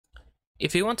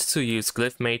If you want to use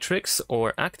Glyph Matrix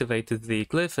or activate the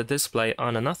glyph display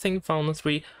on a Nothing Phone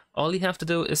 3, all you have to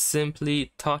do is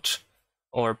simply touch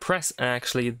or press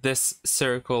actually this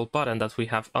circle button that we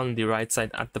have on the right side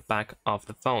at the back of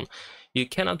the phone. You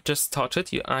cannot just touch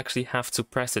it, you actually have to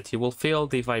press it. You will feel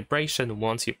the vibration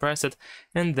once you press it,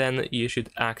 and then you should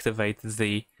activate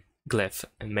the Glyph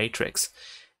Matrix.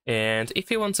 And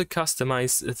if you want to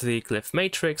customize the Glyph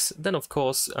Matrix, then of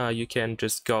course you can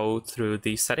just go through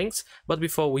the settings. But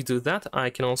before we do that, I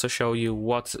can also show you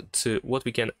what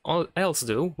we can else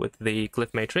do with the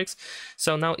Glyph Matrix.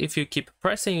 So now if you keep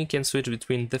pressing, you can switch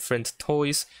between different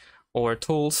toys or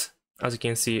tools, as you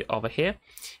can see over here.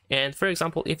 And for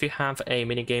example, if you have a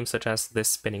mini game such as this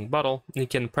spinning bottle, you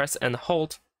can press and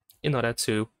hold in order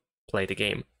to play the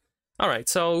game. Alright,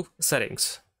 so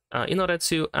settings. In order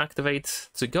to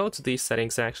go to these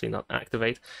settings, actually not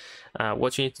activate,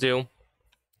 what you need to do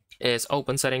is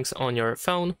open settings on your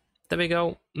phone. There we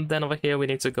go. Then over here we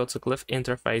need to go to Glyph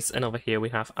interface, and over here we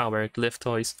have our Glyph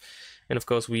toys. And of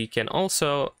course we can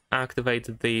also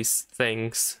activate these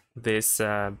things,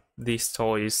 these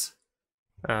toys,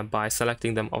 by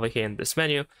selecting them over here in this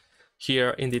menu.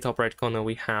 Here in the top right corner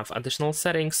we have additional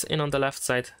settings, and on the left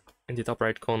side in the top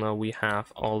right corner we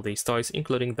have all these toys,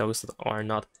 including those that are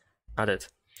not added.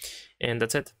 And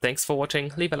that's it. Thanks for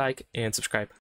watching. Leave a like and subscribe.